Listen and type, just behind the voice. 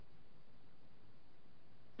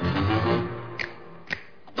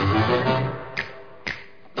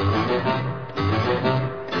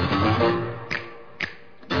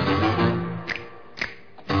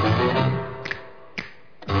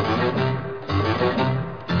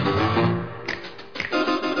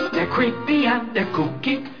creepy and they're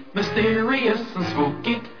kooky, mysterious and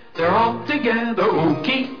spooky. They're all together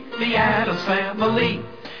ooky, the Addams Family.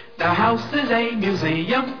 Their house is a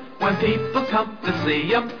museum. When people come to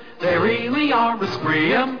see 'em, they really are a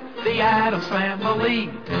scream, the Addams Family.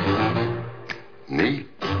 Neat.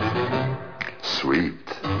 Sweet.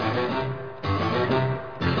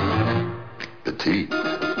 Petite.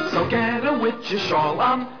 So get a witch's shawl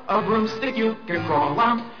on, a broomstick you can crawl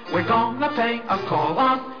on. We're gonna pay a call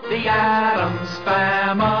on the Addams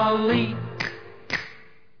Family.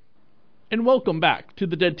 And welcome back to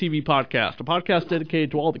the Dead TV Podcast, a podcast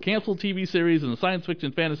dedicated to all the canceled TV series in the science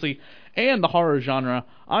fiction, fantasy, and the horror genre.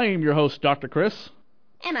 I am your host, Dr. Chris.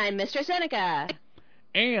 And I'm Mr. Zeneca.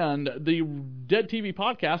 And the Dead TV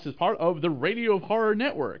Podcast is part of the Radio of Horror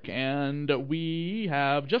Network, and we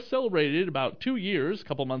have just celebrated about 2 years, a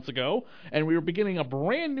couple months ago, and we are beginning a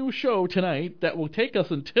brand new show tonight that will take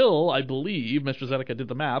us until, I believe, Mr. Zeneca did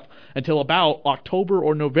the math, until about October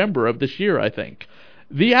or November of this year, I think.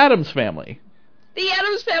 The Addams Family. The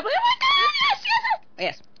Addams Family. Oh my God! Yes, yes, yes.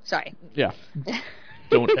 Yes. Sorry. Yeah.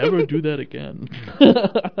 Don't ever do that again.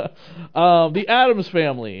 The Addams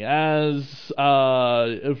Family, as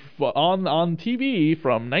on TV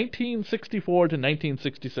from 1964 to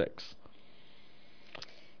 1966.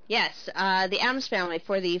 Yes, the Addams Family.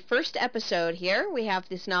 For the first episode here, we have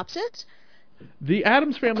the synopsis. The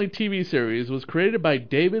Addams Family TV series was created by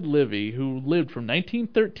David Levy, who lived from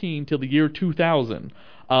 1913 till the year 2000.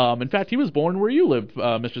 In fact, he was born where you live,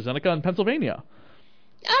 Mr. Zeneca, in Pennsylvania.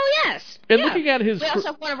 Oh, yes. And yeah. looking at his... We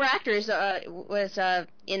also have one of our actors was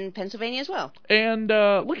in Pennsylvania as well. And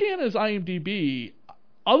looking at his IMDb,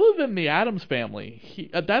 other than the Addams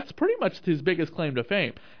Family, that's pretty much his biggest claim to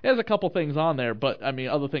fame. He has a couple things on there,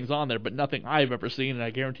 other things on there, but nothing I've ever seen, and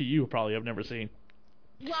I guarantee you probably have never seen.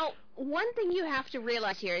 Well, one thing you have to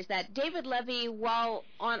realize here is that David Levy, while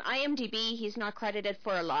on IMDb he's not credited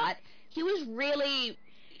for a lot, he was really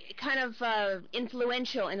kind of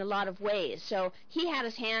influential in a lot of ways. So he had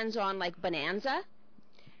his hands on, like, Bonanza,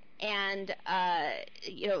 and,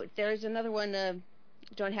 there's another one,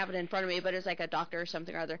 don't have it in front of me, but it's like a doctor or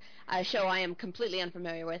something or other, a show I am completely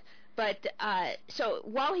unfamiliar with. But, so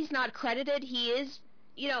while he's not credited, he is,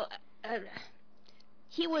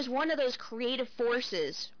 he was one of those creative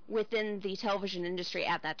forces within the television industry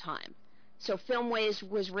at that time. So Filmways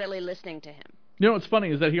was really listening to him. You know what's funny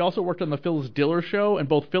is that he also worked on the Phyllis Diller show, and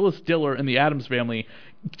both Phyllis Diller and the Addams Family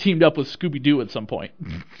teamed up with Scooby-Doo at some point.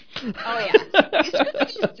 Oh, yeah.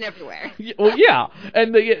 Scooby-Doo's everywhere. Well, yeah.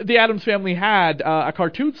 And the Addams Family had a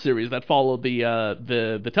cartoon series that followed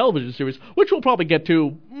the television series, which we'll probably get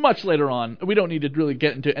to much later on. We don't need to really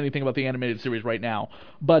get into anything about the animated series right now.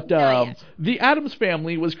 But the Addams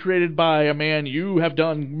Family was created by a man you have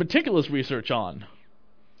done meticulous research on.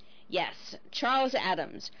 Yes, Charles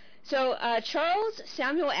Addams. So, Charles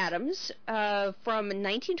Samuel Addams, from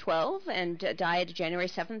 1912 and died January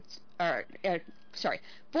 7th,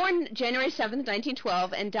 born January 7th,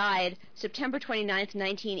 1912 and died September 29th,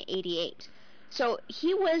 1988. So,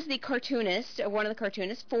 he was the cartoonist, one of the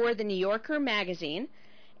cartoonists for the New Yorker magazine,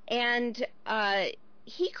 and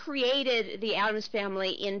he created the Addams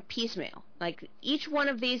Family in piecemeal. Like, each one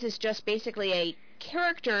of these is just basically a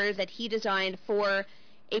character that he designed for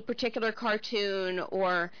a particular cartoon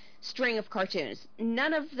or string of cartoons.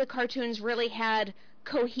 None of the cartoons really had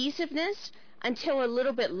cohesiveness until a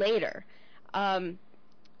little bit later.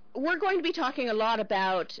 We're going to be talking a lot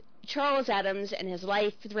about Charles Addams and his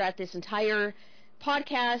life throughout this entire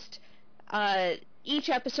podcast. Each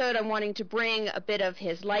episode I'm wanting to bring a bit of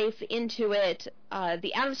his life into it.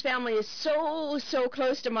 The Addams Family is so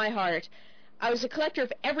close to my heart. I was a collector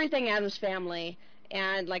of everything Addams Family,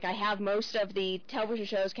 and I have most of the television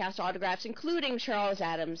shows, cast autographs, including Charles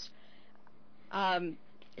Addams.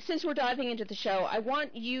 Since we're diving into the show, I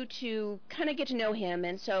want you to kind of get to know him,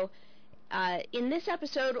 and so in this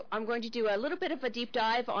episode, I'm going to do a little bit of a deep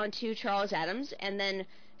dive onto Charles Addams, and then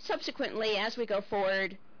subsequently, as we go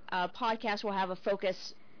forward, podcast will have a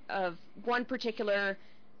focus of one particular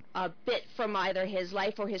bit from either his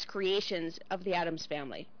life or his creations of the Addams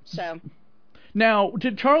Family. So. Now,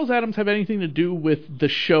 did Charles Addams have anything to do with the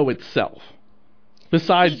show itself,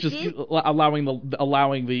 besides just allowing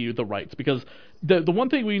the rights? Because the one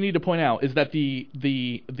thing we need to point out is that the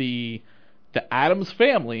Addams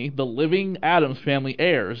Family, the living Addams Family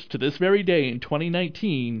heirs to this very day in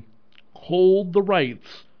 2019, hold the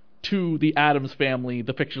rights to the Addams Family,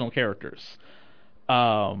 the fictional characters.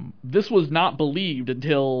 this was not believed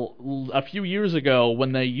until a few years ago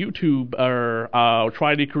when the YouTuber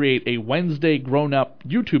tried to create a Wednesday grown-up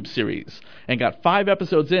YouTube series and got 5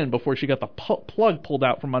 episodes in before she got the plug pulled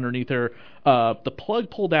out from underneath her. The plug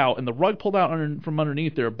pulled out and the rug pulled out from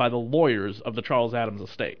underneath her by the lawyers of the Charles Addams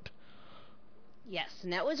estate. Yes,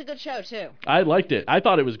 and that was a good show too. I liked it. I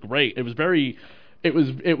thought it was great. It was very... It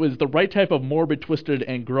was the right type of morbid, twisted,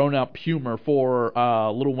 and grown-up humor for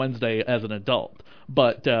Little Wednesday as an adult.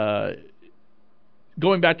 But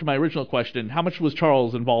going back to my original question, how much was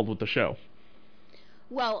Charles involved with the show?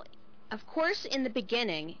 Well, of course, in the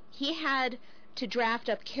beginning, he had to draft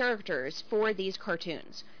up characters for these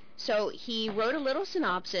cartoons. So he wrote a little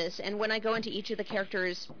synopsis, and when I go into each of the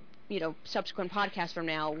characters, subsequent podcasts from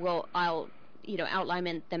now, I'll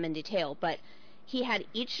outline them in detail. But he had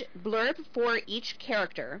each blurb for each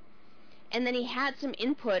character, and then he had some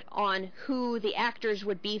input on who the actors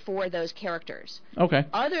would be for those characters. Okay.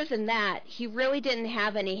 Other than that, he really didn't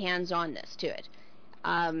have any hands-onness to it.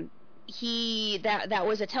 That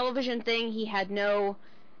was a television thing. He had no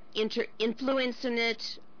influence in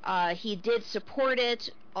it. He did support it,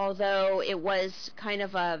 although it was kind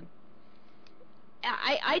of a...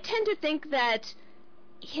 I tend to think that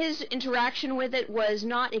his interaction with it was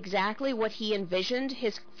not exactly what he envisioned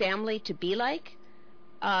his family to be like,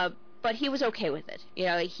 but he was okay with it.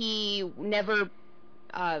 He never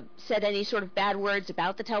said any sort of bad words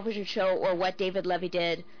about the television show or what David Levy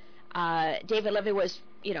did. David Levy was,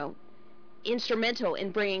 instrumental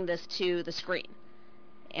in bringing this to the screen.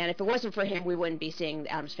 And if it wasn't for him, we wouldn't be seeing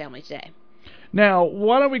the Addams Family today. Now,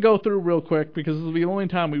 why don't we go through real quick, because this is the only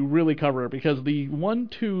time we really cover it, because the 1,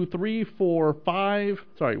 2, 3, 4, 5,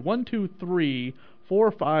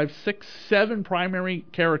 6, 7 primary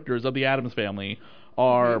characters of the Addams Family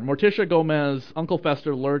are Morticia Gomez, Uncle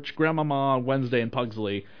Fester, Lurch, Grandmama, Wednesday, and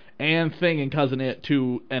Pugsley, and Thing and Cousin It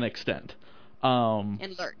to an extent.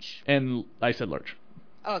 And Lurch. And I said Lurch.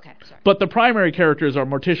 Oh, okay, sorry. But the primary characters are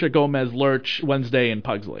Morticia Gomez, Lurch, Wednesday, and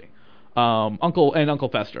Pugsley. Uncle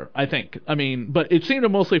Fester, I think. I mean, but it seemed to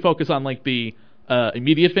mostly focus on like the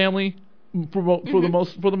immediate family for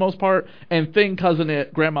the most part, and Thing, Cousin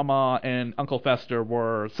It, Grandmama, and Uncle Fester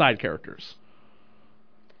were side characters.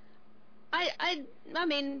 I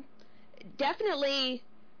mean, definitely,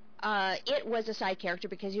 It was a side character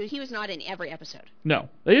because he was not in every episode. No.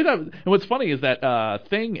 And what's funny is that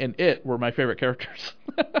Thing and It were my favorite characters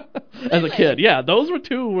as a kid. Yeah, those were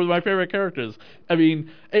my favorite characters. I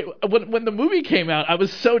mean, when the movie came out, I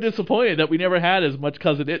was so disappointed that we never had as much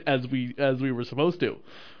Cousin It as we were supposed to.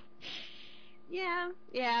 Yeah.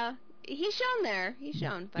 He's shown there.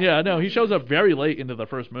 But yeah, no, he shows up very late into the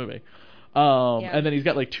first movie. And then he's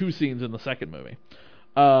got like 2 scenes in the second movie.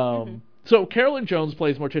 So Carolyn Jones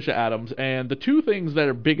plays Morticia Addams, and the 2 things that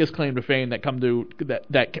are biggest claim to fame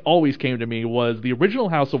that always came to me was the original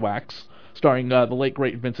House of Wax, starring the late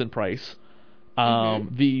great Vincent Price.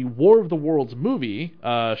 The War of the Worlds movie,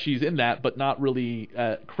 she's in that, but not really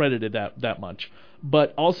credited that much.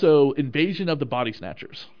 But also Invasion of the Body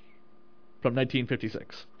Snatchers from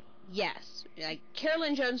 1956. Yes,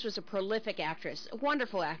 Carolyn Jones was a prolific actress, a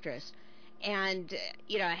wonderful actress. And,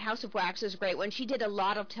 House of Wax is a great one. She did a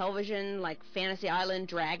lot of television, like Fantasy Island,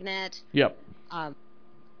 Dragnet. Yep.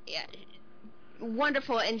 Yeah,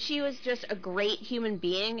 wonderful. And she was just a great human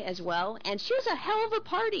being as well. And she was a hell of a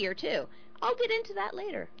partier, too. I'll get into that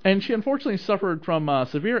later. And she unfortunately suffered from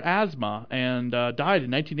severe asthma and died in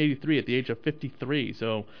 1983 at the age of 53.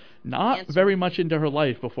 So not very much into her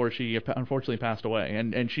life before she unfortunately passed away.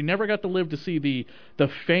 And she never got to live to see the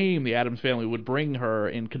fame the Addams Family would bring her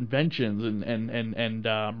in conventions and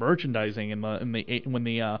merchandising when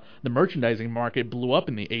the merchandising market blew up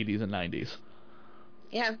in the 80s and 90s.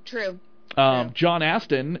 Yeah, true. John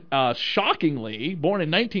Astin, shockingly, born in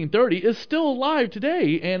 1930, is still alive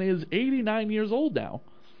today and is 89 years old now.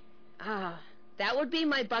 That would be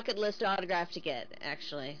my bucket list autograph to get,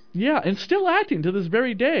 actually. Yeah, and still acting to this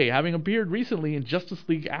very day, having appeared recently in Justice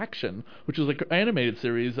League Action, which was an animated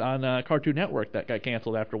series on Cartoon Network that got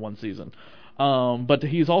canceled after 1 season. But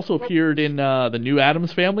he's also appeared in the new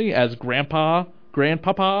Addams Family as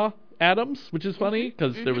Grandpapa Addams, which is funny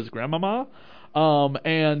because there was Grandmama.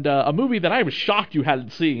 And a movie that I was shocked you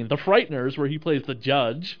hadn't seen, The Frighteners, where he plays the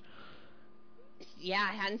judge. Yeah,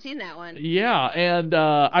 I hadn't seen that one. Yeah, and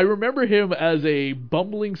I remember him as a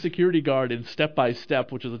bumbling security guard in Step by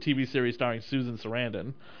Step, which is a TV series starring Susan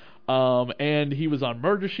Sarandon. And he was on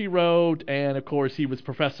Murder, She Wrote, and of course he was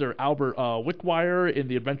Professor Albert Wickwire in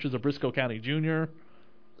The Adventures of Briscoe County Jr.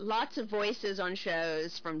 Lots of voices on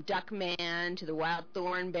shows, from Duckman to the Wild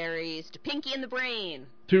Thornberrys to Pinky and the Brain.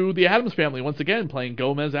 To the Addams Family, once again, playing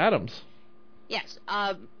Gomez Addams. Yes,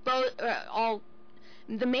 both all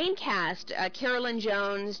the main cast, Carolyn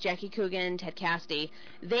Jones, Jackie Coogan, Ted Cassidy,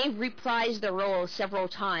 they reprised their roles several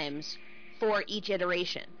times for each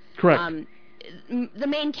iteration. Correct. The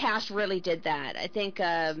main cast really did that. I think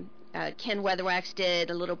Ken Weatherwax did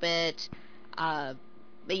a little bit, but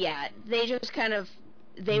yeah, they just kind of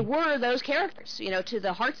they were those characters, to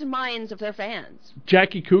the hearts and minds of their fans.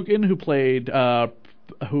 Jackie Coogan, who played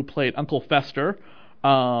Uncle Fester,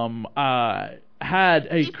 had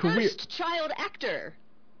a career. The first child actor,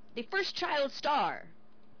 the first child star.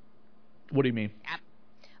 What do you mean?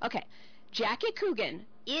 Okay, Jackie Coogan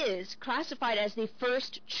is classified as the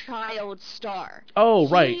first child star. Oh,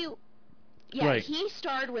 right. Right. He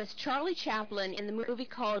starred with Charlie Chaplin in the movie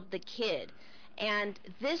called The Kid, and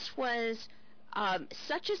this was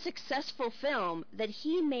such a successful film that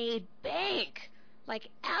he made bank, like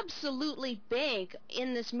absolutely bank,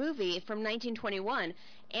 in this movie from 1921,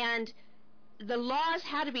 and the laws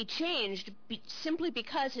had to be changed simply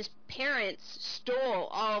because his parents stole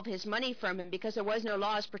all of his money from him because there was no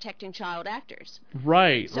laws protecting child actors.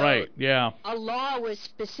 Right, so right, yeah. A law was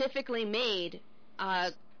specifically made,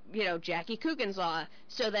 Jackie Coogan's law,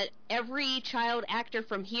 so that every child actor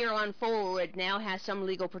from here on forward now has some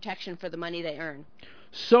legal protection for the money they earn.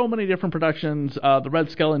 So many different productions. The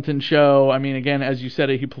Red Skeleton Show. I mean, again, as you said,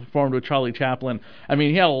 he performed with Charlie Chaplin. I mean,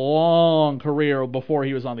 he had a long career before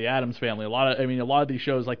he was on the Addams Family. A lot of these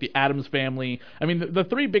shows, like the Addams Family. I mean, the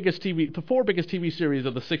four biggest TV series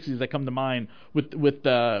of the '60s that come to mind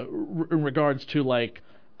in regards to like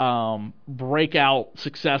breakout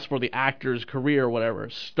success for the actor's career, or whatever.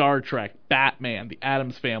 Star Trek, Batman, the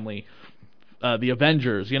Addams Family, the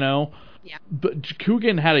Avengers. Yeah. But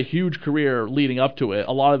Coogan had a huge career leading up to it.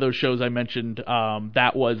 A lot of those shows I mentioned,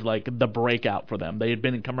 that was like the breakout for them. They had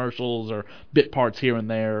been in commercials or bit parts here and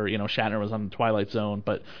there. Shatner was on the Twilight Zone,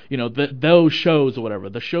 but those shows or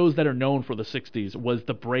whatever, the shows that are known for the '60s was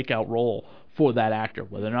the breakout role for that actor.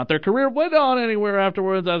 Whether or not their career went on anywhere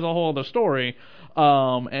afterwards, that's a whole other story.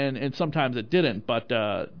 And sometimes it didn't. But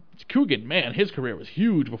Coogan, man, his career was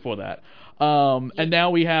huge before that. And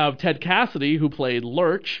now we have Ted Cassidy, who played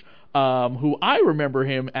Lurch. Who I remember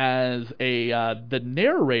him as the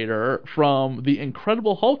narrator from the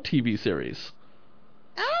Incredible Hulk TV series.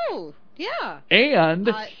 Oh, yeah. And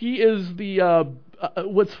he is the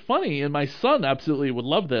what's funny, and my son absolutely would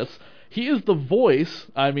love this, he is the voiced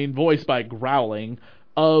by growling,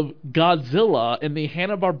 of Godzilla in the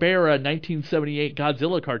Hanna-Barbera 1978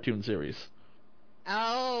 Godzilla cartoon series.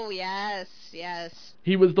 Oh, yes.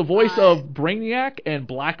 He was the voice of Brainiac and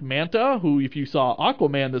Black Manta, who, if you saw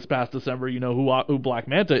Aquaman this past December, you know who Black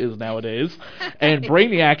Manta is nowadays. And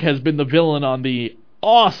Brainiac has been the villain on the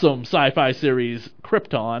awesome sci-fi series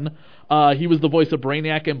Krypton. He was the voice of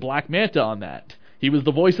Brainiac and Black Manta on that. He was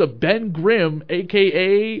the voice of Ben Grimm,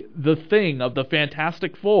 a.k.a. the Thing of the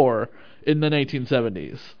Fantastic Four in the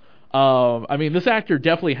 1970s. This actor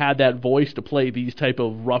definitely had that voice to play these type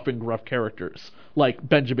of rough and gruff characters, like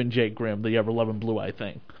Benjamin J. Grimm, the ever-loving Blue-Eye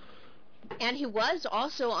Thing. And he was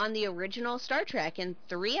also on the original Star Trek in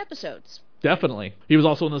 3 episodes. Definitely. He was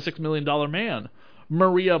also in The $6 Million Man.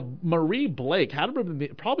 Marie Blake had to be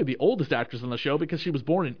probably the oldest actress on the show because she was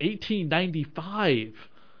born in 1895.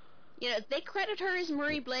 They credit her as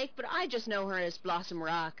Marie Blake, but I just know her as Blossom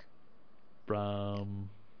Rock. No,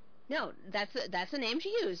 that's the name she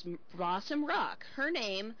used, Blossom Rock. Her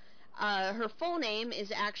name, her full name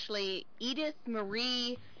is actually Edith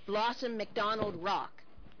Marie Blossom McDonald Rock.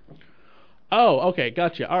 Oh, okay,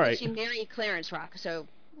 gotcha. All right. She married Clarence Rock, so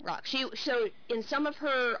Rock. So in some of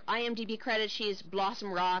her IMDb credits, she's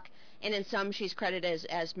Blossom Rock, and in some she's credited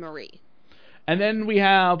as Marie. And then we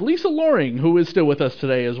have Lisa Loring, who is still with us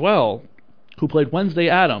today as well, who played Wednesday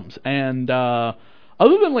Addams. And other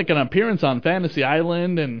than like an appearance on Fantasy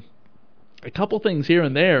Island and a couple things here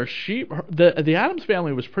and there, the Addams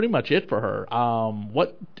Family was pretty much it for her.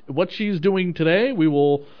 What she's doing today, we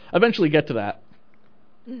will eventually get to that.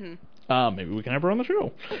 Mm-hmm. Maybe we can have her on the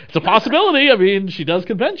show. It's a possibility. She does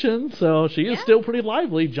conventions, so she is still pretty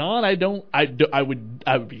lively. John, I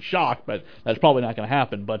would be shocked, but that's probably not going to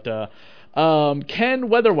happen. But Ken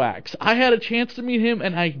Weatherwax, I had a chance to meet him,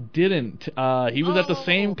 and I didn't. He was at the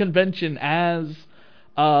same convention as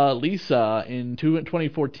Lisa in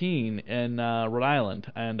 2014 in Rhode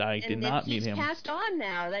Island, and I did not meet him. He's passed on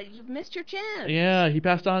now. That you've missed your chance. Yeah, he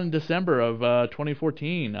passed on in December of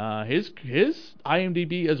 2014. His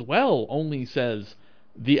IMDb as well only says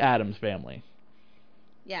The Addams Family.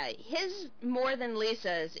 Yeah, his more than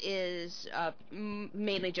Lisa's is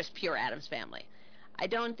mainly just pure Addams Family. I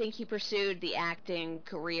don't think he pursued the acting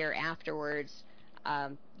career afterwards,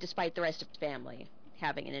 despite the rest of his family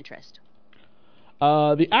having an interest.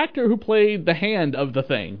 The actor who played the hand of the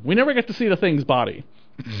Thing. We never get to see the Thing's body.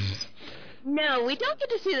 No, we don't get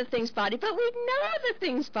to see the Thing's body, but we know the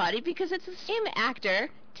Thing's body because it's the same actor,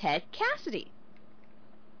 Ted Cassidy.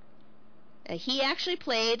 He actually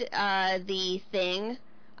played the Thing.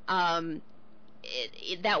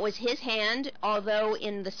 That was his hand, although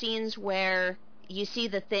in the scenes where you see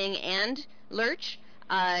the Thing and Lurch,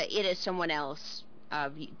 it is someone else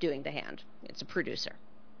doing the hand. It's a producer.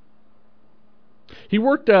 He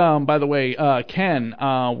worked, by the way, Ken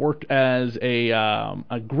worked as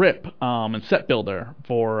a grip and set builder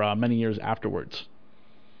for many years afterwards.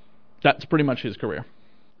 That's pretty much his career.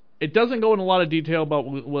 It doesn't go in a lot of detail about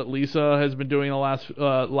what Lisa has been doing the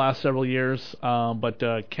last several years, but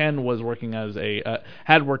Ken was working as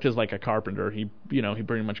had worked as like a carpenter. He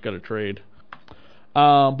pretty much got a trade.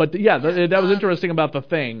 But yeah, that was interesting about the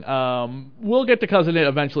Thing. We'll get to Cousin It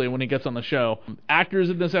eventually when he gets on the show.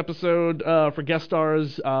 Actors in this episode for guest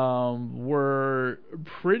stars were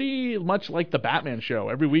pretty much like the Batman show.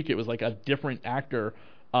 Every week it was like a different actor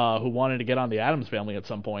who wanted to get on the Addams Family at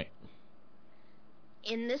some point.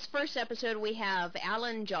 In this first episode, we have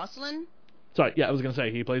Alan Jocelyn. Sorry, yeah, I was going to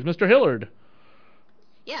say he plays Mr. Hillard.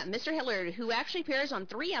 Yeah, Mr. Hillard, who actually appears on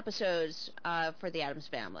 3 episodes for the Addams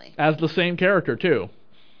Family. As the same character, too.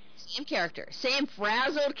 Same character. Same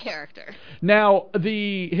frazzled character. Now,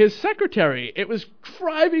 his secretary, it was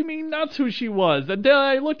driving me nuts who she was. And then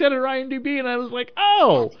I looked at her IMDb and I was like,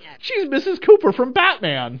 oh, she's Mrs. Cooper from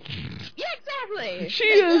Batman. Yeah, exactly. She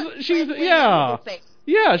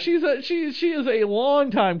is a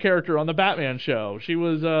longtime character on the Batman show. She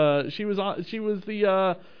was the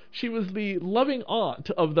loving aunt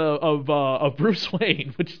of Bruce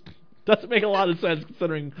Wayne, which doesn't make a lot of sense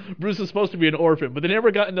considering Bruce is supposed to be an orphan. But they never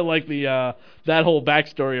got into like that whole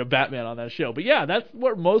backstory of Batman on that show. But yeah, that's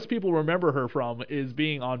what most people remember her from, is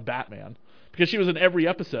being on Batman, because she was in every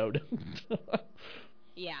episode.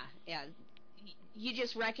 Yeah. You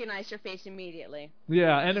just recognize her face immediately.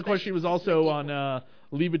 Yeah, and of course she was also on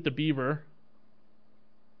Leave It to Beaver.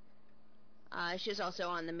 She was also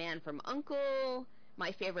on The Man from U.N.C.L.E.,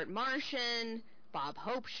 My Favorite Martian, Bob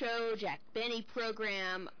Hope Show, Jack Benny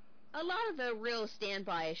Program, a lot of the real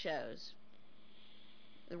standby shows.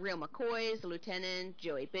 The Real McCoys, The Lieutenant,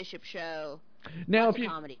 Joey Bishop Show.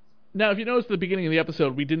 Comedy. Now, if you notice at the beginning of the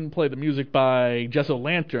episode, we didn't play the music by Jess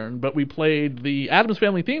O'Lantern, but we played the Addams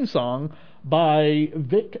Family theme song by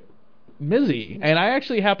Vic Mizzy. And I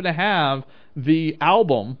actually happen to have the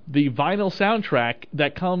album, the vinyl soundtrack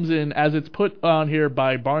that comes in, as it's put on here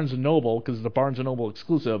by Barnes & Noble, because it's a Barnes & Noble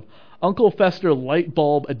exclusive, Uncle Fester Light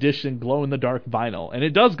Bulb Edition glow-in-the-dark vinyl. And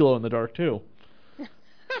it does glow in the dark, too.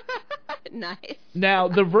 Nice. Now,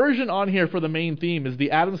 the version on here for the main theme is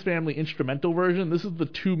the Addams Family instrumental version. This is the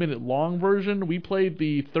 2-minute long version. We played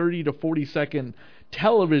the 30 to 40 second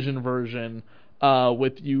television version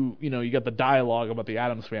with you got the dialogue about the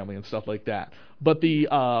Addams Family and stuff like that. But the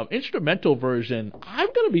instrumental version, I'm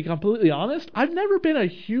going to be completely honest, I've never been a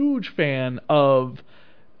huge fan of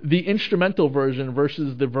the instrumental version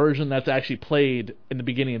versus the version that's actually played in the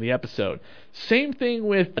beginning of the episode. Same thing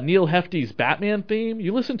with Neil Hefti's Batman theme.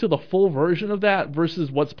 You listen to the full version of that versus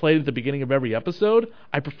what's played at the beginning of every episode.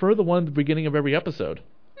 I prefer the one at the beginning of every episode.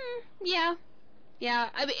 Yeah.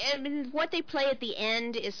 I mean, what they play at the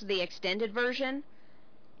end is the extended version,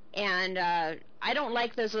 and I don't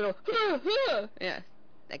like those little yeah.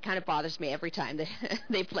 That kind of bothers me every time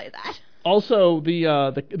they play that. Also,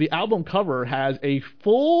 the album cover has a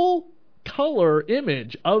full color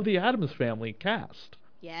image of the Addams Family cast.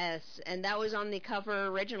 Yes, and that was on the cover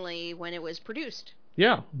originally when it was produced.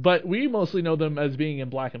 Yeah, but we mostly know them as being in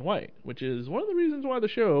black and white, which is one of the reasons why the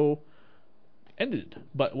show ended.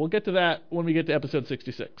 But we'll get to that when we get to episode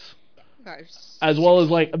 66. As well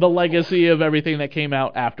as like the legacy of everything that came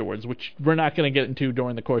out afterwards, which we're not going to get into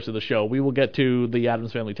during the course of the show. We will get to the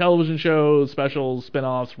Addams Family television shows, specials,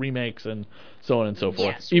 spin-offs, remakes, and so on and so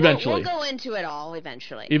forth. Yes, eventually. We'll go into it all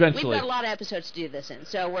eventually. We've got a lot of episodes to do this in,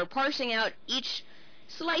 so we're parsing out each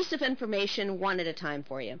slice of information one at a time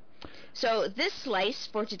for you. So this slice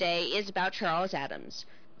for today is about Charles Addams.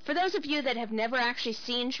 For those of you that have never actually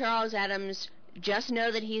seen Charles Addams, just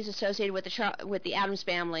know that he's associated with the Addams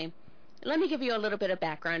Family. Let me give you a little bit of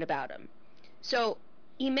background about him. So,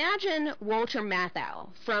 imagine Walter Matthau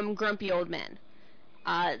from Grumpy Old Men.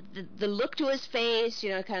 The look to his face,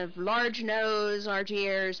 kind of large nose, large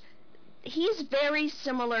ears. He's very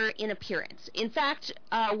similar in appearance. In fact,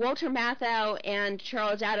 Walter Matthau and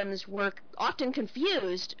Charles Addams were often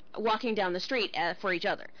confused walking down the street for each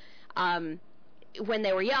other. When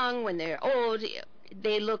they were young, when they're old,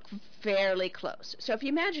 they look fairly close. So if you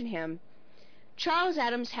imagine him, Charles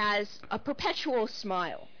Addams has a perpetual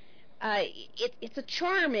smile. It's a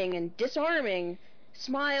charming and disarming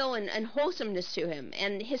smile and wholesomeness to him,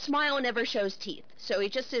 and his smile never shows teeth. So he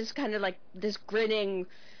just is kind of like this grinning,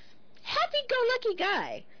 happy-go-lucky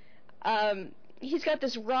guy. He's got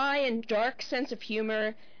this wry and dark sense of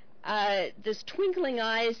humor, this twinkling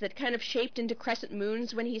eyes that kind of shaped into crescent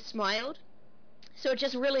moons when he smiled. So it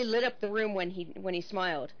just really lit up the room when he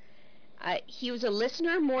smiled. He was a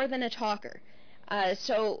listener more than a talker.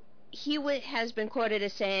 So he has been quoted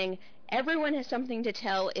as saying, "Everyone has something to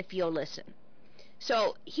tell if you'll listen."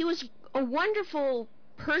 So he was a wonderful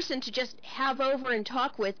person to just have over and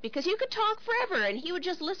talk with, because you could talk forever and he would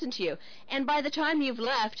just listen to you. And by the time you've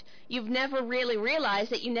left, you've never really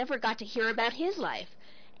realized that you never got to hear about his life.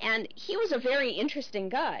 And he was a very interesting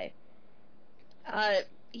guy.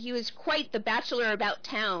 He was quite the bachelor about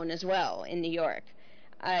town as well in New York.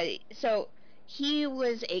 So he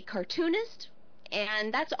was a cartoonist,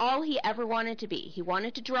 and that's all he ever wanted to be. He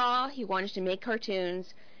wanted to draw, he wanted to make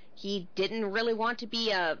cartoons. He didn't really want to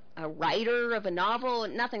be a writer of a novel,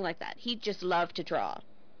 nothing like that. He just loved to draw.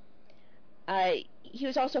 He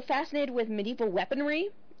was also fascinated with medieval weaponry,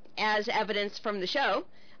 as evidenced from the show.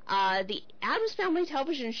 The Addams Family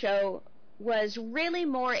television show was really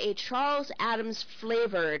more a Charles Addams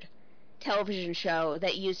flavored television show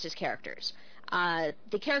that used his characters.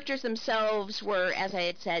 The characters themselves were, as I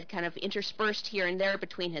had said, kind of interspersed here and there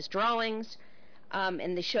between his drawings,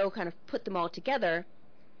 and the show kind of put them all together.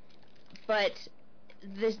 But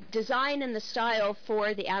the design and the style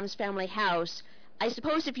for the Addams Family house, I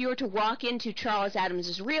suppose if you were to walk into Charles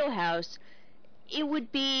Addams' real house, it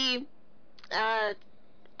would be,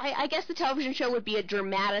 I guess the television show would be a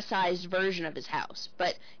dramatized version of his house.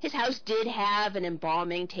 But his house did have an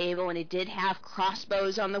embalming table, and it did have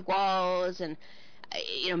crossbows on the walls, and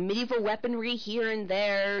medieval weaponry here and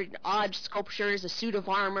there, odd sculptures, a suit of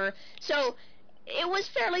armor. So it was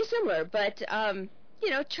fairly similar, but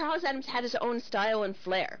Charles Addams had his own style and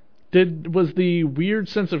flair. Was the weird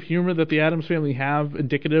sense of humor that the Addams Family have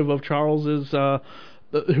indicative of Charles's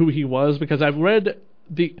who he was? Because I read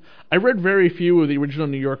very few of the original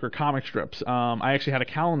New Yorker comic strips. I actually had a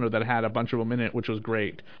calendar that had a bunch of them in it, which was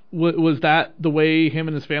great. Was that the way him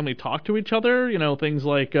and his family talked to each other? Things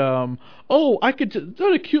like, "Oh, I could just,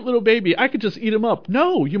 what a cute little baby. I could just eat him up."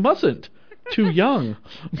 No, you mustn't. Too young.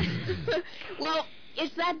 Well,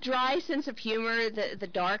 it's that dry sense of humor, the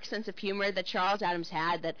dark sense of humor that Charles Addams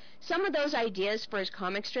had, that some of those ideas for his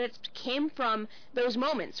comic strips came from those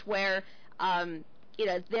moments where,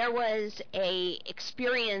 there was a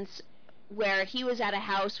experience where he was at a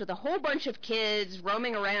house with a whole bunch of kids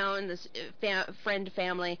roaming around, this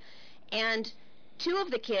family, and two of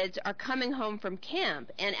the kids are coming home from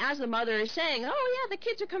camp, and as the mother is saying, "Oh yeah, the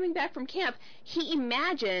kids are coming back from camp," he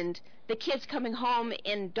imagined the kids coming home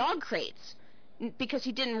in dog crates, because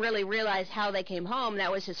he didn't really realize how they came home.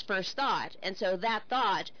 That was his first thought, and so that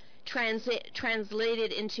thought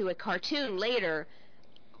translated into a cartoon later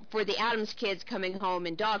for the Addams kids coming home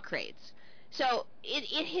in dog crates. So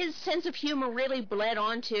his sense of humor really bled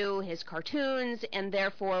onto his cartoons, and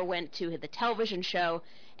therefore went to the television show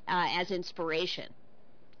as inspiration.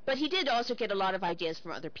 But he did also get a lot of ideas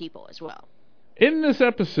from other people as well. In this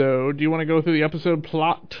episode, do you want to go through the episode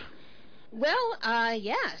plot? Well,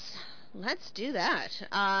 yes. Let's do that.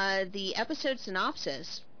 The episode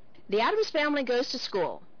synopsis. The Addams Family goes to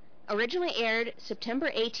school. Originally aired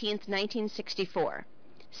September 18th, 1964.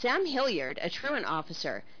 Sam Hilliard, a truant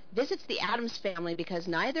officer, visits the Addams family because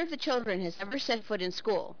neither of the children has ever set foot in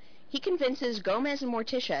school. He convinces Gomez and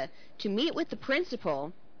Morticia to meet with the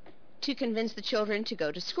principal to convince the children to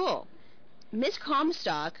go to school. Miss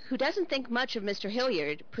Comstock, who doesn't think much of Mr.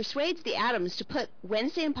 Hilliard, persuades the Addams to put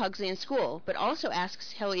Wednesday and Pugsley in school, but also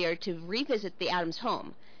asks Hilliard to revisit the Addams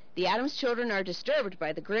home. The Addams children are disturbed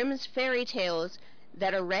by the Grimm's fairy tales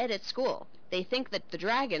that are read at school. They think that the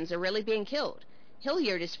dragons are really being killed.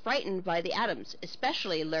 Hilliard is frightened by the Addams,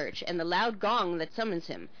 especially Lurch and the loud gong that summons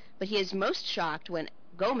him, but he is most shocked when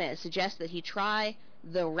Gomez suggests that he try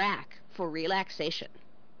the rack for relaxation.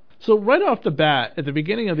 So right off the bat, at the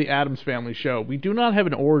beginning of the Addams Family show, we do not have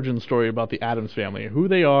an origin story about the Addams Family, who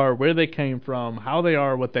they are, where they came from, how they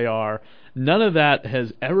are, what they are. None of that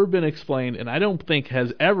has ever been explained, and I don't think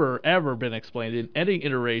has ever been explained in any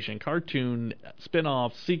iteration, cartoon,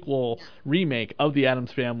 spin-off, sequel, remake of the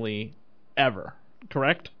Addams Family ever.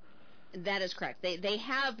 Correct? That is correct. They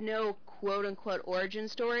have no quote-unquote origin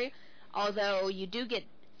story, although you do get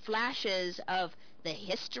flashes of the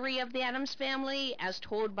history of the Addams Family as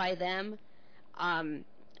told by them.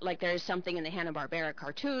 like there's something in the Hanna-Barbera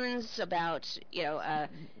cartoons about, a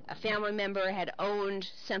family member had owned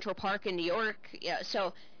Central Park in New York.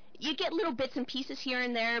 So you get little bits and pieces here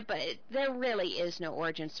and there, but there really is no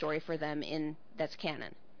origin story for them that's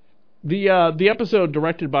canon. The episode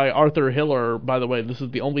directed by Arthur Hiller, by the way, this is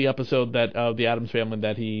the only episode that of the Addams Family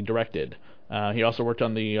that he directed. He also worked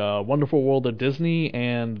on the Wonderful World of Disney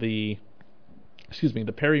and the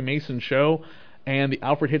Perry Mason Show and the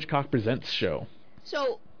Alfred Hitchcock Presents show.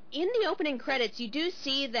 So in the opening credits, you do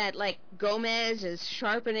see that like Gomez is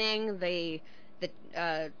sharpening the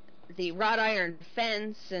wrought iron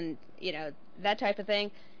fence and that type of thing.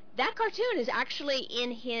 That cartoon is actually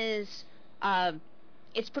in his.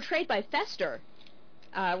 It's portrayed by Fester,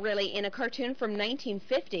 really, in a cartoon from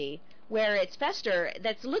 1950, where it's Fester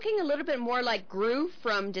that's looking a little bit more like Gru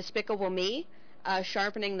from Despicable Me,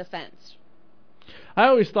 sharpening the fence. I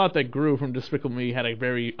always thought that Gru from Despicable Me had a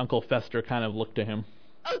very Uncle Fester kind of look to him.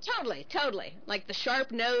 Oh, totally. Like the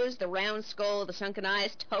sharp nose, the round skull, the sunken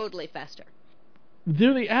eyes, totally Fester.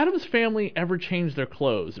 Do the Addams Family ever change their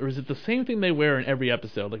clothes, or is it the same thing they wear in every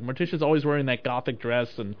episode? Like Morticia's always wearing that gothic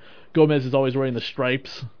dress, and Gomez is always wearing the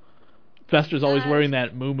stripes. Fester's always wearing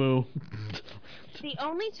that muumuu. The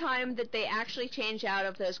only time that they actually change out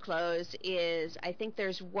of those clothes is, I think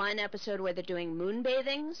there's one episode where they're doing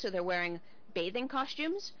moonbathing, so they're wearing bathing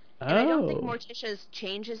costumes. And I don't think Morticia's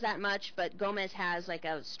changes that much, but Gomez has like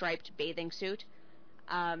a striped bathing suit.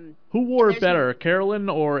 Who wore it better, Carolyn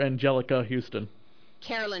or Angelica Houston?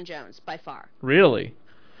 Carolyn Jones, by far. Really?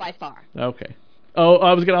 By far. Okay. Oh,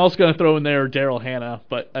 I was also gonna throw in there Daryl Hannah,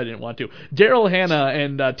 but I didn't want to. Daryl Hannah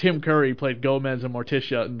and Tim Curry played Gomez and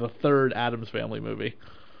Morticia in the third Addams Family movie.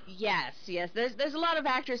 Yes. There's a lot of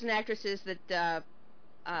actors and actresses that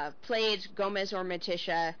played Gomez or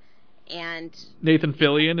Morticia, and Nathan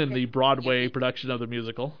Fillion in the Broadway production of the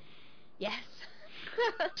musical. Yes.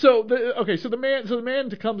 The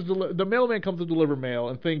mailman comes to deliver mail,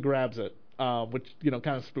 and Thing grabs it, which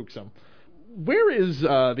kind of spooks him. Where is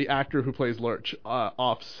the actor who plays Lurch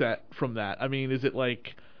offset from that? I mean, is it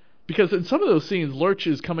like, because in some of those scenes, Lurch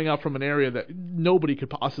is coming out from an area that nobody could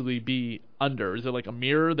possibly be under. Is it like a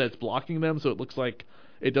mirror that's blocking them, so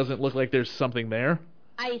it doesn't look like there's something there?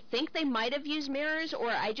 I think they might have used mirrors, or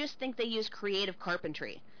I just think they used creative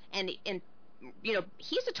carpentry. And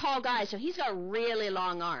he's a tall guy, so he's got really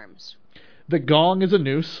long arms. The gong is a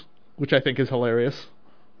noose, which I think is hilarious.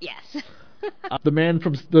 Yes. The man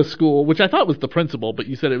from the school, which I thought was the principal, but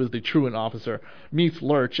you said it was the truant officer, meets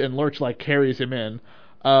Lurch, and Lurch carries him in.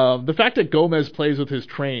 The fact that Gomez plays with his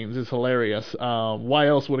trains is hilarious. Why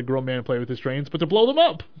else would a grown man play with his trains but to blow them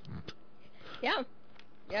up? Yeah,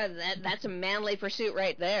 that's a manly pursuit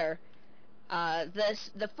right there.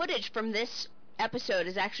 The footage from this episode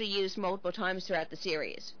is actually used multiple times throughout the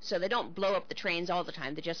series, so they don't blow up the trains all the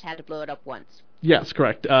time. They just had to blow it up once. Yes,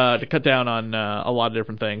 correct. To cut down on a lot of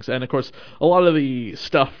different things, and of course, a lot of the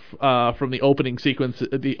stuff from the opening sequence,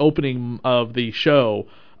 the opening of the show,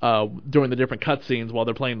 during the different cutscenes while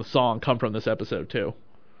they're playing the song, come from this episode too.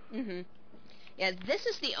 Mm-hmm. Yeah, this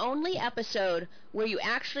is the only episode where you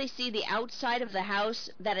actually see the outside of the house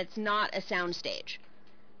that it's not a soundstage.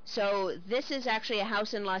 So this is actually a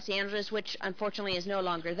house in Los Angeles, which unfortunately is no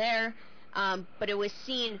longer there. But it was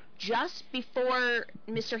seen just before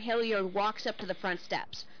Mr. Hilliard walks up to the front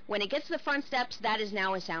steps. When he gets to the front steps, that is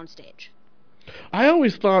now a soundstage. I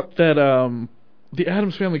always thought that the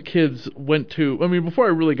Addams Family kids went to... I mean, before I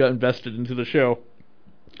really got invested into the show,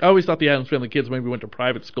 I always thought the Addams Family kids maybe went to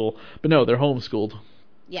private school. But no, they're homeschooled.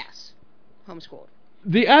 Yes, homeschooled.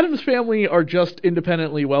 The Addams Family are just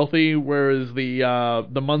independently wealthy, whereas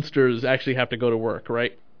the Munsters actually have to go to work,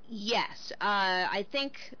 right? Yes, I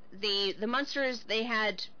think the Munsters, they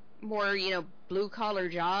had more, blue-collar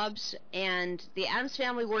jobs, and the Addams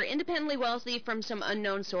Family were independently wealthy from some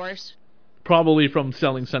unknown source. Probably from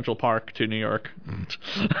selling Central Park to New York.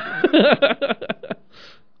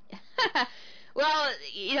 Well,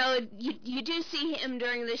 you do see him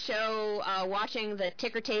during the show watching the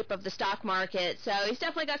ticker tape of the stock market, so he's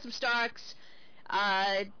definitely got some stocks.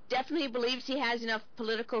 Definitely believes he has enough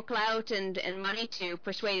political clout and money to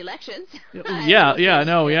persuade elections. He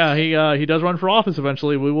does run for office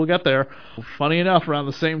eventually. We will get there. Funny enough, around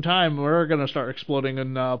the same time, we're going to start exploding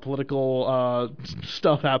in political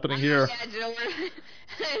stuff happening here.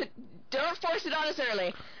 Yeah, don't force it on us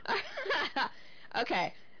early.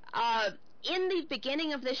 Okay. In the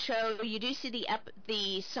beginning of this show, you do see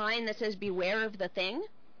the sign that says "Beware of the Thing."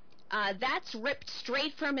 That's ripped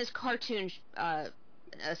straight from his cartoon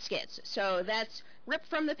skits. So that's ripped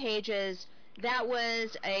from the pages. That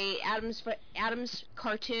was a Addams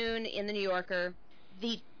cartoon in the New Yorker.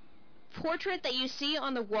 The portrait that you see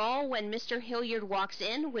on the wall when Mr. Hilliard walks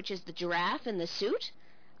in, which is the giraffe in the suit,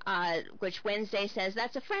 which Wednesday says,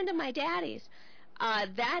 that's a friend of my daddy's,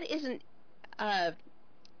 that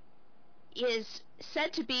is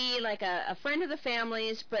said to be like a friend of the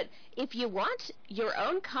family's, but if you want your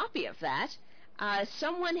own copy of that,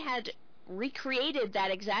 someone had recreated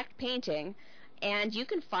that exact painting, and you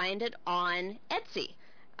can find it on Etsy.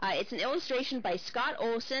 It's an illustration by Scott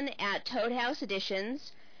Olson at Toad House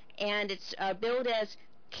Editions, and it's billed as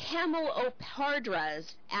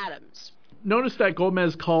Camelopardra's Addams. Notice that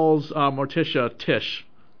Gomez calls Morticia Tish.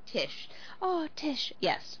 Tish. Oh, Tish.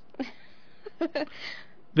 Yes.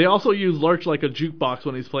 They also use Lurch like a jukebox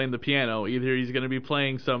when he's playing the piano. Either he's going to be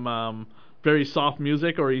playing some very soft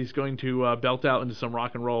music, or he's going to belt out into some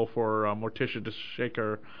rock and roll for Morticia to shake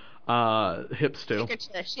her hips to.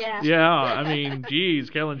 Yeah. Yeah, I mean, geez,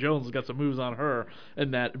 Carolyn Jones has got some moves on her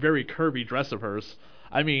in that very curvy dress of hers.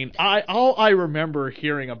 I mean, all I remember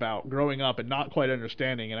hearing about growing up and not quite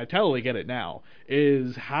understanding, and I totally get it now,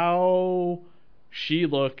 is how she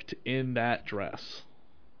looked in that dress.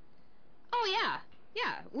 Oh, yeah.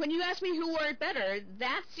 Yeah. When you ask me who wore it better,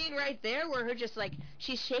 that scene right there where her just like,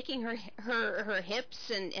 she's shaking her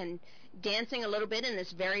hips and dancing a little bit in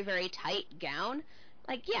this very, very tight gown.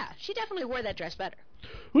 Like, yeah, she definitely wore that dress better.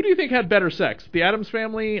 Who do you think had better sex? The Addams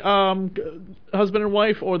Family husband and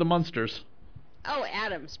wife, or the Munsters? Oh,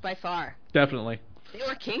 Addams, by far. Definitely. They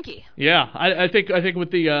were kinky. Yeah, I think with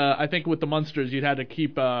the Munsters, you'd had to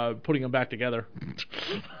keep putting them back together.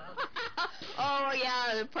 Oh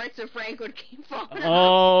yeah, the parts of Frank would keep falling off.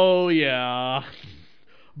 Oh yeah,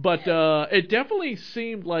 but it definitely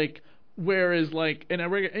seemed like, whereas like in a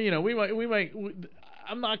we might.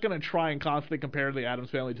 I'm not gonna try and constantly compare the Addams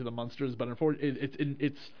Family to the Munsters, but unfortunately,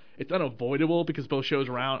 it's unavoidable because both shows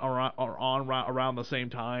are on around the same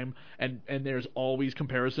time, and there's always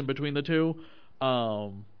comparison between the two.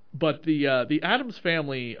 But the Addams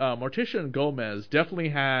Family, Morticia and Gomez, definitely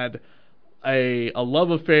had a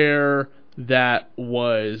love affair that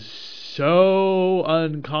was so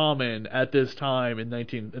uncommon at this time in the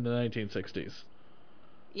 1960s.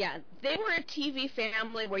 Yeah, they were a TV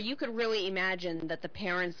family where you could really imagine that the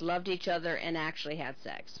parents loved each other and actually had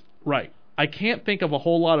sex. Right. I can't think of a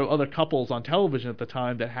whole lot of other couples on television at the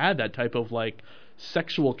time that had that type of like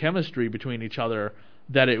sexual chemistry between each other,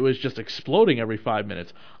 that it was just exploding every 5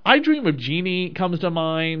 minutes. I Dream of Jeannie comes to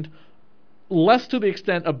mind, less to the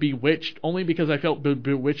extent of Bewitched, only because I felt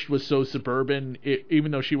Bewitched was so suburban,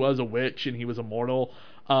 even though she was a witch and he was a mortal.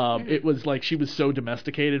 It was like she was so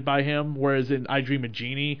domesticated by him, whereas in I Dream of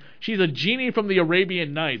Jeannie, she's a genie from the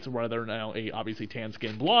Arabian Nights, rather now a obviously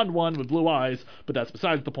tan-skinned blonde one with blue eyes, but that's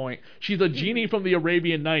besides the point. She's a genie from the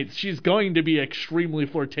Arabian Nights. She's going to be extremely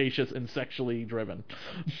flirtatious and sexually driven.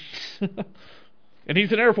 And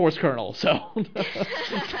he's an Air Force colonel, so...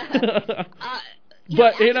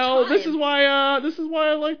 But you know, this is why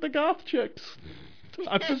I like the goth chicks.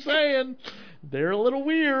 I'm just saying, they're a little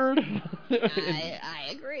weird. I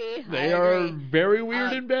agree. They are very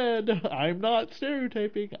weird in bed. I'm not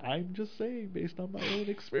stereotyping. I'm just saying, based on my own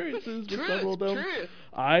experiences with several of them. True.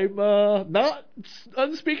 I'm not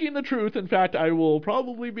unspeaking the truth. In fact, I will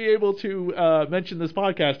probably be able to mention this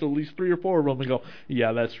podcast to at least 3 or 4 of them and go,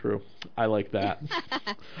 yeah, that's true. I like that.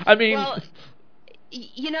 I mean... Well,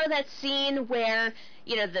 you know that scene where,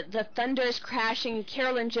 you know, the thunder is crashing,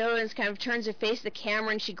 Carolyn Jones kind of turns her face to the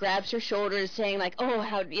camera and she grabs her shoulders saying like, oh,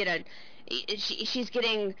 how, you know, she's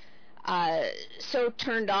getting so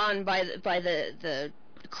turned on by the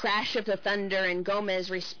crash of the thunder, and Gomez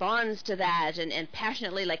responds to that and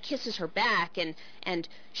passionately like kisses her back and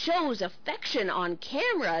shows affection on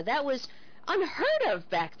camera. That was unheard of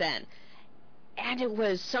back then. And it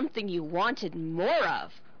was something you wanted more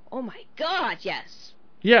of. Oh my God, yes.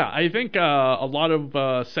 Yeah, I think a lot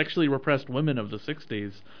of sexually repressed women of the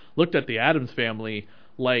 60s looked at the Addams Family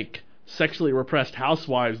like sexually repressed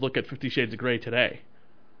housewives look at 50 Shades of Grey today.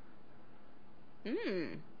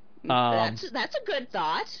 That's a good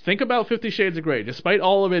thought. Think about 50 Shades of Grey. Despite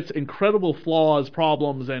all of its incredible flaws,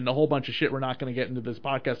 problems, and a whole bunch of shit we're not going to get into this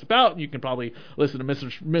podcast about, you can probably listen to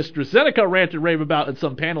Mr. Zeneca rant and rave about at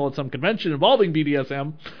some panel at some convention involving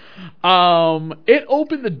BDSM. It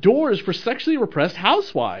opened the doors for sexually repressed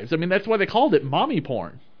housewives. I mean, that's why they called it mommy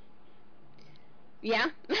porn. Yeah.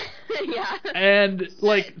 Yeah. And,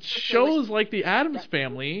 like, shows like The Addams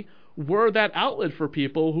Family were that outlet for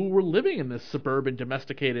people who were living in this suburban,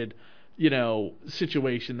 domesticated, you know,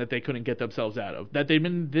 situation that they couldn't get themselves out of, that they'd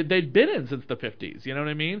been in since the 50s. You know what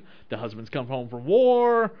I mean? The husbands come home from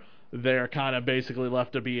war. they're kind of basically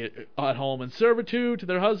left to be at home in servitude to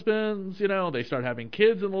their husbands. They start having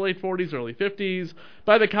kids in the late 40s, early 50s.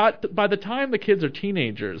 By the time the kids are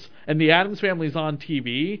teenagers and the Addams Family's on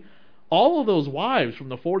TV, all of those wives from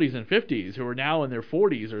the 40s and 50s who are now in their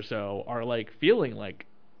 40s or so are like feeling like,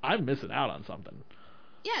 I'm missing out on something.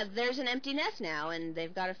 Yeah, there's an empty nest now, and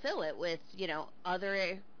they've got to fill it with,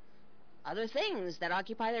 other things that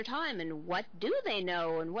occupy their time, and what do they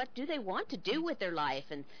know, and what do they want to do with their life.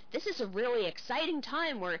 And this is a really exciting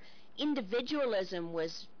time where individualism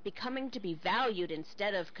was becoming to be valued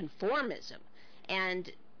instead of conformism.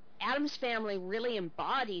 And Addams Family really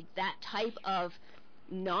embodied that type of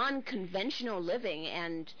non-conventional living.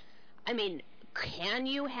 And, I mean, can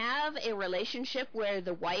you have a relationship where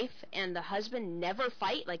the wife and the husband never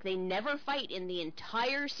fight? Like, they never fight in the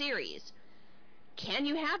entire series. Can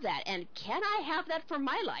you have that? And can I have that for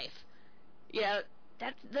my life?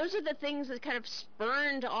 Those are the things that kind of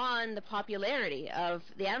spurned on the popularity of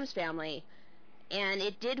the Addams Family. And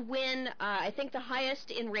it did win, I think the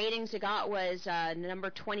highest in ratings it got was number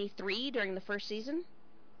 23 during the first season.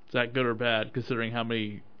 Is that good or bad, considering how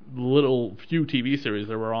many few TV series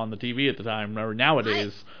there were on the TV at the time, or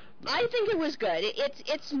nowadays? I think it was good.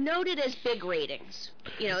 It's noted as big ratings.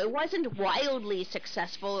 It wasn't wildly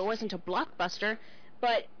successful. It wasn't a blockbuster,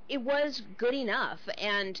 but it was good enough.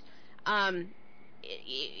 And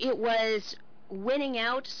it was winning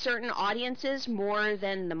out certain audiences more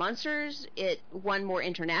than the Munsters. It won more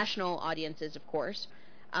international audiences, of course.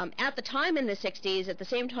 At the time in the 60s, at the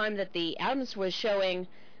same time that the Addams was showing,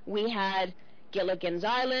 we had Gilligan's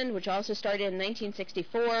Island, which also started in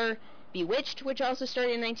 1964, Bewitched, which also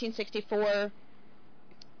started in 1964.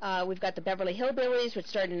 We've got the Beverly Hillbillies, which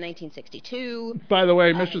started in 1962. By the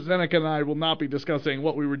way, Mr. Zeneca and I will not be discussing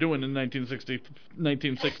what we were doing in 1960 in the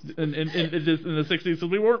 60s, because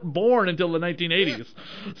we weren't born until the 1980s.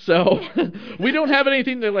 So we don't have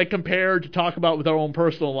anything to compare to talk about with our own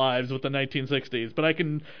personal lives with the 1960s. But I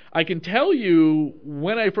can tell you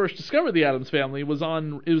when I first discovered the Addams Family was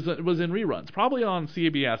in reruns, probably on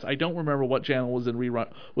CBS. I don't remember what channel was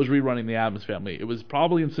rerunning the Addams Family. It was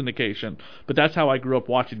probably in syndication, but that's how I grew up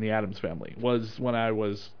watching the Addams Family, was when I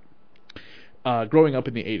was growing up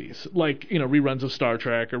in the 80s. Reruns of Star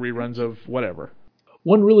Trek or reruns of whatever.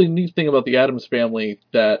 One really neat thing about the Addams Family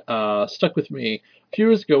that stuck with me, a few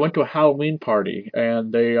years ago I went to a Halloween party,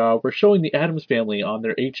 and they were showing the Addams Family on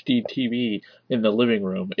their HD TV in the living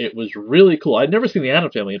room. It was really cool. I'd never seen the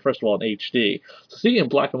Addams Family, first of all, in HD. So seeing it in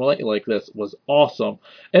black and white like this was awesome.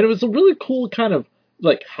 And it was a really cool kind of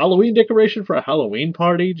Halloween decoration for a Halloween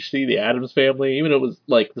party to see the Addams Family, even though it was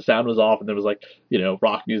the sound was off and there was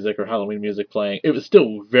rock music or Halloween music playing. It was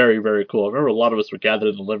still very, very cool. I remember a lot of us were gathered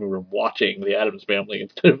in the living room watching the Addams Family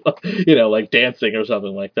instead of dancing or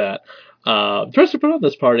something like that. The person who put on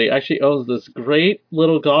this party actually owns this great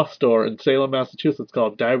little goth store in Salem, Massachusetts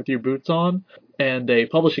called Die With Your Boots On, and a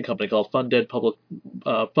publishing company called Fun Dead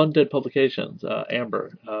Publications.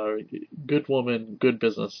 Amber, good woman, good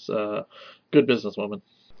businesswoman.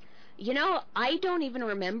 I don't even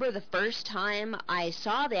remember the first time I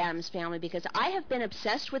saw the Addams Family, because I have been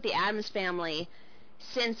obsessed with the Addams Family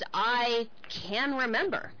since I can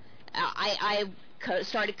remember. I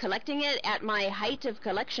started collecting it. At my height of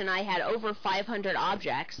collection, I had over 500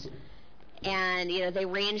 objects, and they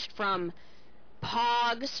ranged from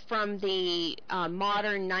Pogs from the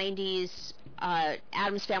modern 90s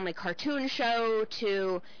Addams Family cartoon show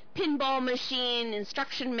to pinball machine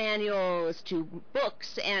instruction manuals to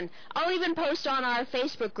books, and I'll even post on our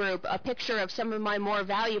Facebook group a picture of some of my more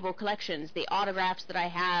valuable collections, the autographs that I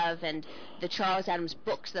have and the Charles Addams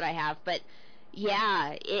books that I have. But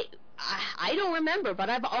yeah, I don't remember, but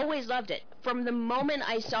I've always loved it. From the moment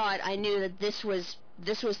I saw it, I knew that this was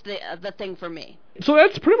the thing for me. So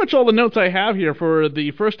that's pretty much all the notes I have here for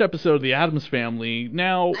the first episode of the Addams Family.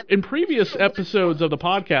 Now, in previous episodes of the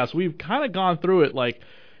podcast, we've kind of gone through it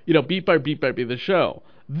beat by beat by beat the show.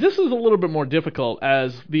 This is a little bit more difficult,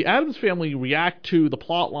 as the Addams Family react to the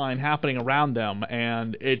plot line happening around them,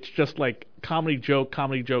 and it's just comedy joke,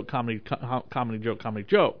 comedy joke, comedy joke, comedy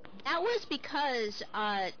joke. That was because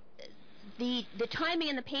the timing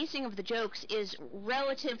and the pacing of the jokes is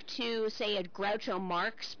relative to, say, a Groucho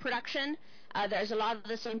Marx production. There's a lot of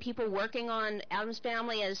the same people working on Addams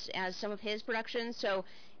Family as some of his productions, so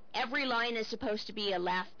every line is supposed to be a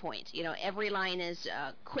laugh point. Every line is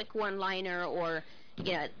a quick one-liner, or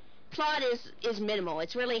plot is minimal.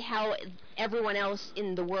 It's really how everyone else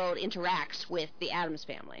in the world interacts with the Addams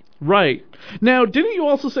Family. Right. Now, didn't you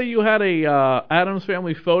also say you had a Addams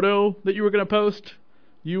Family photo that you were going to post?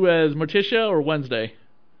 You as Morticia or Wednesday?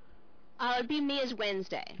 It'd be me as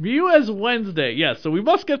Wednesday. You as Wednesday, yes. So we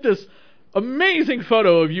must get this amazing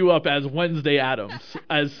photo of you up as Wednesday Addams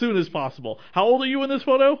as soon as possible. How old are you in this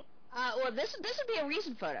photo? Well, this would be a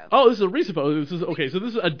recent photo. Oh, this is a recent photo. Okay, so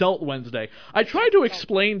this is adult Wednesday. I tried to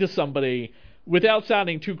explain to somebody without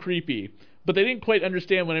sounding too creepy, but they didn't quite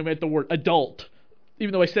understand when I meant the word adult,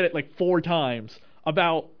 even though I said it like 4 times,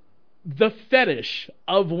 about the fetish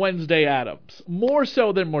of Wednesday Addams, more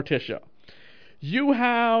so than Morticia. You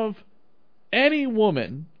have any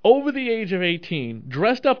woman over the age of 18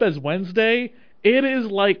 dressed up as Wednesday, it is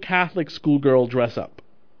like Catholic schoolgirl dress up.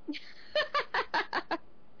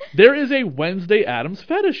 There is a Wednesday Addams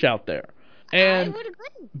fetish out there. And I would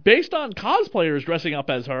agree. Based on cosplayers dressing up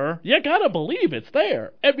as her, you gotta believe it's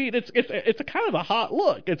there. I mean, it's a kind of a hot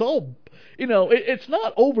look. It's all, it's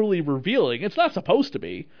not overly revealing. It's not supposed to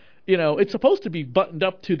be. It's supposed to be buttoned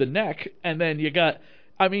up to the neck, and then you got,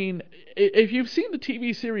 I mean, if you've seen the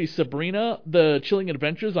TV series Sabrina, The Chilling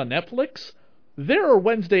Adventures on Netflix, there are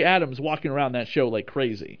Wednesday Addams walking around that show like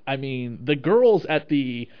crazy. I mean, the girls at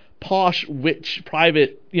the posh witch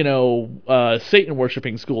private, Satan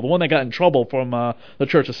worshipping school, the one that got in trouble from the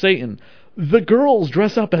Church of Satan, the girls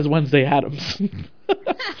dress up as Wednesday Addams.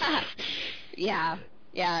 Yeah.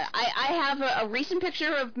 I have a recent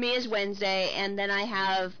picture of me as Wednesday, and then I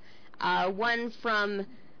have one from,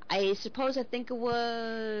 I think it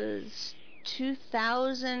was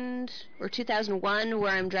 2000 or 2001,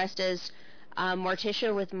 where I'm dressed as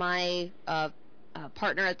Morticia with my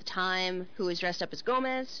partner at the time, who was dressed up as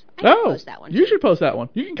Gomez. I should post that one. You should post that one.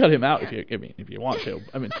 You can cut him out if you want to.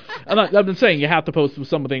 I mean, I've been saying you have to post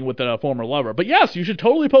something with a former lover, but yes, you should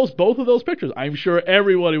totally post both of those pictures. I'm sure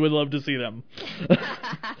everybody would love to see them.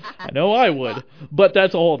 I know I would, but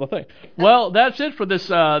that's a whole other thing. Well, that's it for this,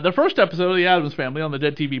 the first episode of the Addams Family on the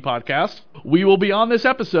Dead TV podcast. We will be on this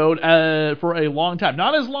episode for a long time,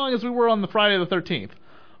 not as long as we were on the Friday the 13th.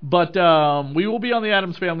 But we will be on the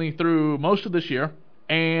Addams Family through most of this year,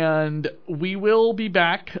 and we will be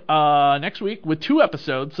back next week with 2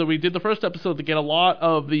 episodes. So we did the first episode to get a lot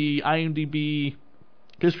of the IMDb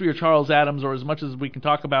history of Charles Addams, or as much as we can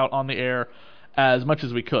talk about on the air, as much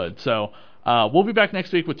as we could. So we'll be back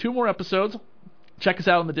next week with 2 more episodes. Check us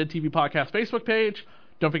out on the Dead TV Podcast Facebook page.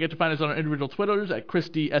 Don't forget to find us on our individual Twitters at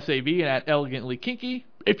ChrisDSAV and at ElegantlyKinky.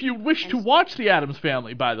 If you wish to watch The Addams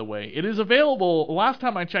Family, by the way, it is available. Last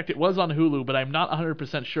time I checked, it was on Hulu, but I'm not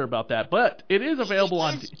 100% sure about that. But it is available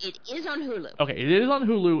It is on Hulu. Okay, it is on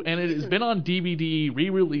Hulu, and it has been on DVD,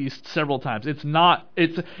 re-released several times. It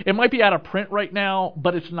might be out of print right now,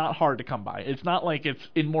 but it's not hard to come by. It's not like it's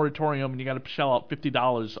in moratorium and you got to shell out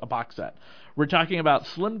 $50 a box set. We're talking about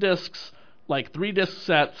slim discs, like 3-disc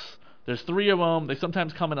sets. There's 3 of them. They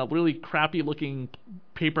sometimes come in a really crappy-looking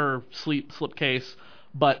paper slip case,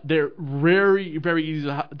 but they're very, very easy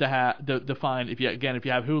to find. If you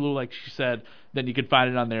have Hulu, like she said, then you can find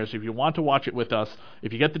it on there. So if you want to watch it with us,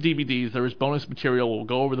 if you get the DVDs, there is bonus material. We'll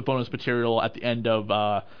go over the bonus material at the end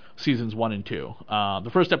of seasons 1 and 2. The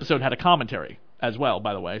first episode had a commentary as well,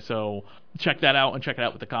 by the way. So check that out, and check it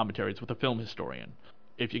out with the commentary. It's with a film historian.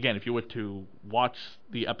 If you were to watch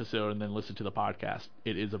the episode and then listen to the podcast,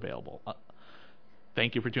 it is available.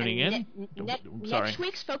 Thank you for tuning in. Next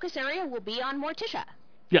week's focus area will be on Morticia.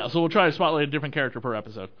 Yeah, so we'll try to spotlight a different character per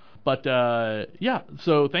episode. But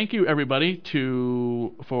so thank you everybody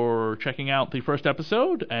for checking out the first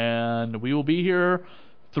episode, and we will be here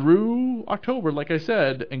through October, like I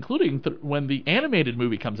said, including when the animated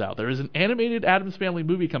movie comes out. There is an animated Addams Family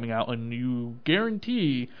movie coming out, and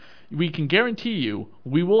we can guarantee you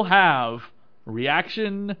we will have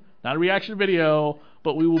not a reaction video,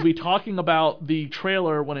 but we will be talking about the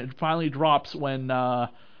trailer when it finally drops, when I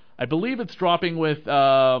believe it's dropping with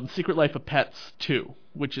Secret Life of Pets 2,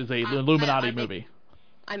 which is an Illuminati movie.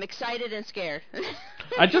 I'm excited and scared.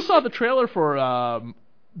 I just saw the trailer for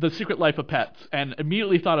The Secret Life of Pets and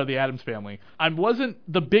immediately thought of the Addams Family. I wasn't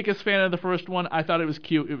the biggest fan of the first one. I thought it was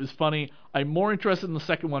cute. It was funny. I'm more interested in the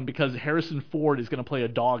second one because Harrison Ford is going to play a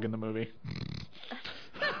dog in the movie.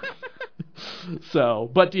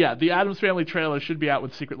 But yeah, the Addams Family trailer should be out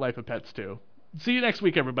with Secret Life of Pets too. See you next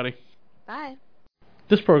week, everybody. Bye.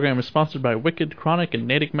 This program is sponsored by Wicked Chronic in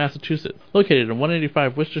Natick, Massachusetts. Located at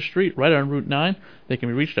 185 Worcester Street, right on Route 9. They can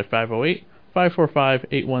be reached at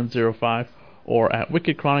 508-545-8105 or at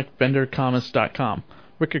wickedchronicvendorcommons.com.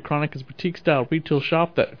 Wicked Chronic is a boutique-style retail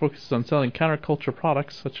shop that focuses on selling counterculture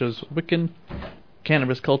products such as Wiccan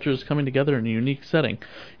cannabis cultures coming together in a unique setting.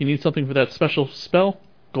 You need something for that special spell?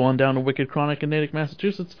 Go on down to Wicked Chronic in Natick,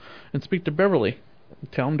 Massachusetts and speak to Beverly.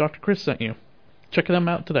 Tell him Dr. Chris sent you. Check them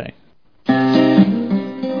out today.